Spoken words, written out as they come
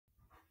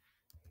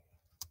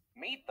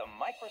Meet the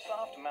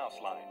Microsoft Mouse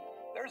line.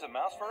 There's a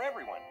mouse for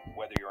everyone,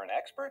 whether you're an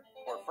expert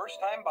or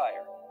first-time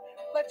buyer.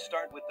 Let's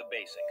start with the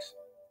basics.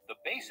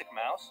 The basic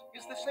mouse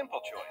is the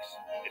simple choice.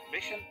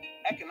 Efficient,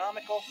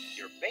 economical,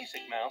 your basic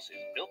mouse is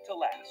built to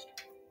last.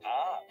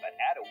 But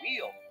add a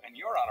wheel and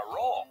you're on a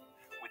roll.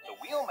 With the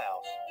wheel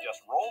mouse,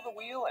 just roll the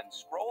wheel and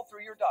scroll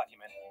through your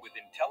document with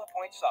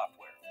IntelliPoint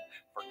software.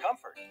 For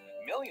comfort,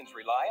 millions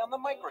rely on the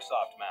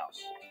Microsoft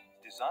mouse,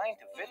 designed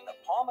to fit the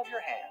palm of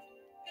your hand.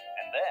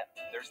 And then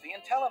there's the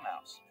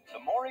IntelliMouse,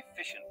 the more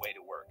efficient way to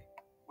work.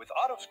 With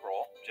auto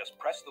scroll, just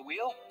press the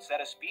wheel,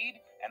 set a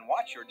speed, and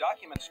watch your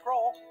document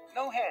scroll,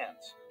 no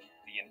hands.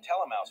 The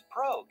IntelliMouse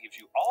Pro gives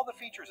you all the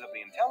features of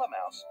the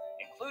IntelliMouse,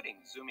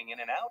 including zooming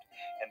in and out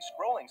and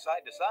scrolling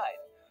side to side,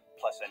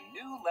 plus a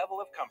new level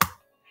of comfort.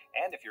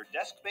 And if your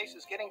desk space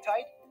is getting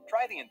tight,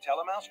 try the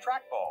IntelliMouse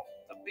Trackball.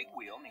 The big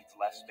wheel needs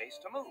less space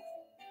to move.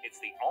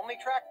 It's the only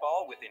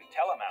trackball with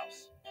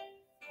IntelliMouse.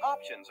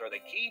 Options are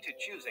the key to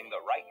choosing the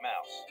right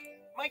mouse.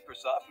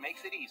 Microsoft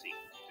makes it easy.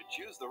 To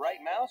choose the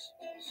right mouse,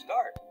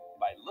 start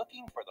by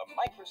looking for the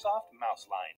Microsoft Mouse line.